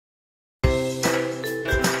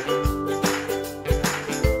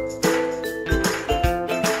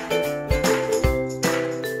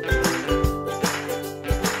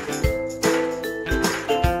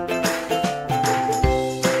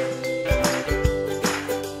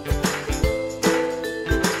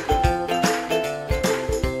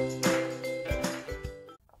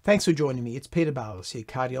Thanks for joining me. It's Peter Barlas here,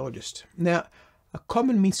 cardiologist. Now, a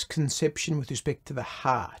common misconception with respect to the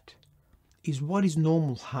heart is what is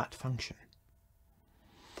normal heart function?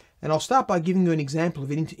 And I'll start by giving you an example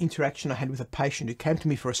of an interaction I had with a patient who came to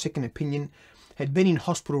me for a second opinion, had been in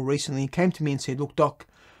hospital recently, and came to me and said, "Look, doc,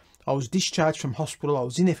 I was discharged from hospital, I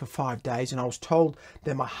was in there for 5 days, and I was told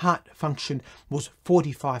that my heart function was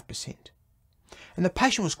 45%. And the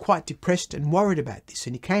patient was quite depressed and worried about this,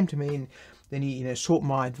 and he came to me and then he sought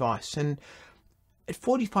my advice. And at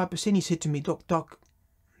 45%, he said to me, Doc,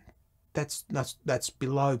 that's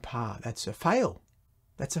below par. That's a fail.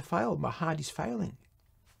 That's a fail. My heart is failing."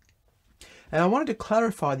 And I wanted to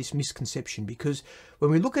clarify this misconception, because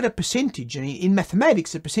when we look at a percentage, and in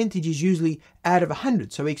mathematics, a percentage is usually out of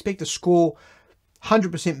 100. So we expect a score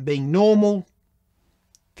 100% being normal,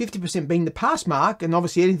 50% being the pass mark, and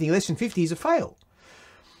obviously anything less than 50 is a fail.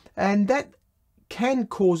 And that can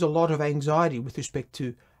cause a lot of anxiety with respect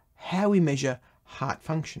to how we measure heart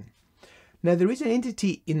function. Now, there is an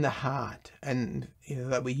entity in the heart and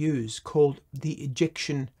that we use called the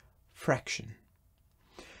ejection fraction.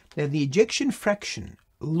 Now, the ejection fraction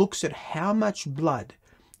looks at how much blood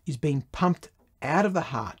is being pumped out of the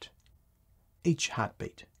heart each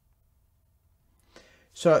heartbeat.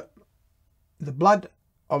 So the blood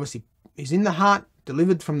obviously is in the heart,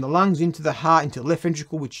 delivered from the lungs into the heart, into the left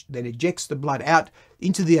ventricle, which then ejects the blood out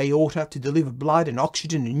into the aorta to deliver blood and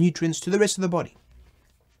oxygen and nutrients to the rest of the body.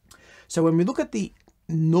 So when we look at the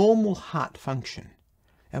normal heart function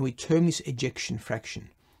and we term this ejection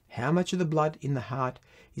fraction, how much of the blood in the heart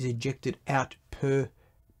is ejected out per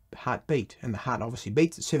heartbeat, and the heart obviously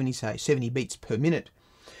beats at 70 beats per minute,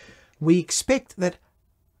 we expect that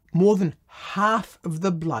more than half of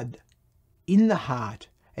the blood in the heart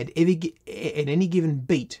at any given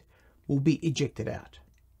beat will be ejected out.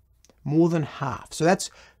 More than half. So that's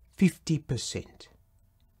 50%.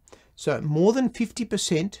 So more than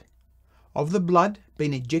 50% of the blood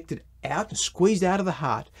being ejected out and squeezed out of the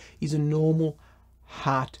heart is a normal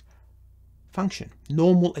heart function,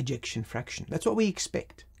 normal ejection fraction. That's what we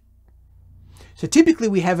expect. So typically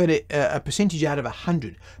we have a percentage out of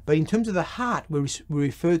 100, but in terms of the heart, we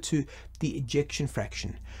refer to the ejection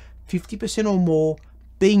fraction, 50% or more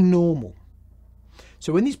being normal.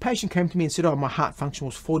 So when this patient came to me and said, "Oh, my heart function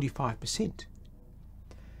was 45%,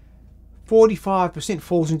 45%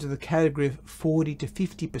 falls into the category of 40 to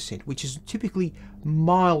 50%, which is typically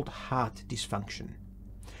mild heart dysfunction.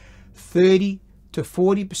 30 to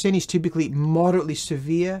 40% is typically moderately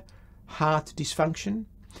severe heart dysfunction.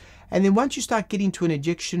 And then once you start getting to an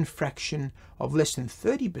ejection fraction of less than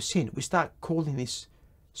 30%, we start calling this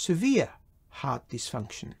severe heart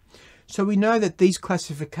dysfunction. So we know that these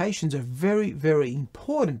classifications are very, very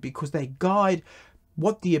important, because they guide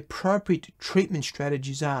what the appropriate treatment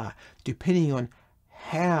strategies are, depending on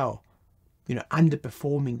how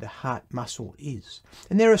underperforming the heart muscle is.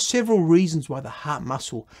 And there are several reasons why the heart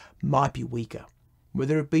muscle might be weaker,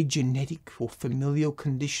 whether it be genetic or familial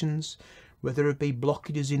conditions, whether it be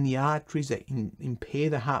blockages in the arteries that impair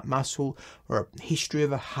the heart muscle, or a history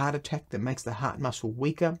of a heart attack that makes the heart muscle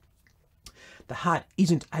weaker. The heart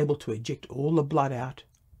isn't able to eject all the blood out,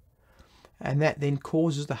 and that then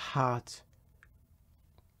causes the heart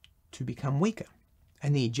to become weaker,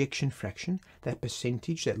 and the ejection fraction, that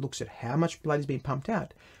percentage that looks at how much blood is being pumped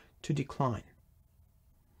out, to decline.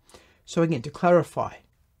 So again, to clarify,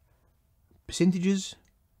 percentages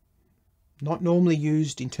not normally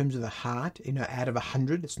used in terms of the heart, out of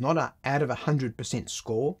 100. It's not out of 100%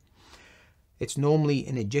 score. It's normally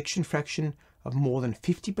an ejection fraction of more than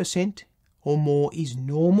 50% or more is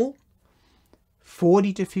normal.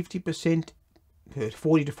 40 to 50%,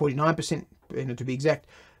 40 to 49%, to be exact,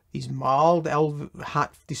 is mild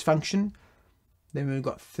heart dysfunction. Then we've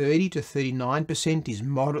got 30 to 39% is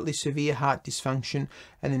moderately severe heart dysfunction,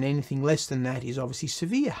 and then anything less than that is obviously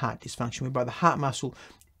severe heart dysfunction, whereby the heart muscle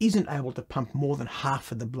isn't able to pump more than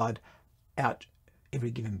half of the blood out every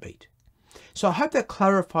given beat. So I hope that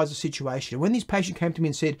clarifies the situation. When this patient came to me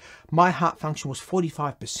and said, "My heart function was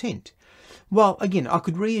 45%, well, again, I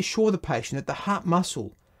could reassure the patient that the heart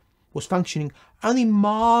muscle was functioning only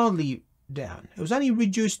mildly down. It was only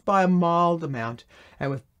reduced by a mild amount,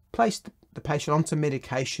 and we've placed the patient on some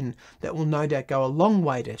medication that will no doubt go a long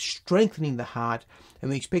way to strengthening the heart, and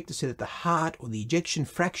we expect to see that the heart, or the ejection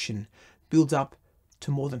fraction, builds up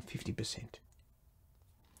to more than 50%.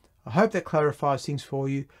 I hope that clarifies things for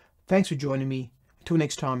you. Thanks for joining me. Until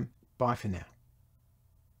next time, bye for now.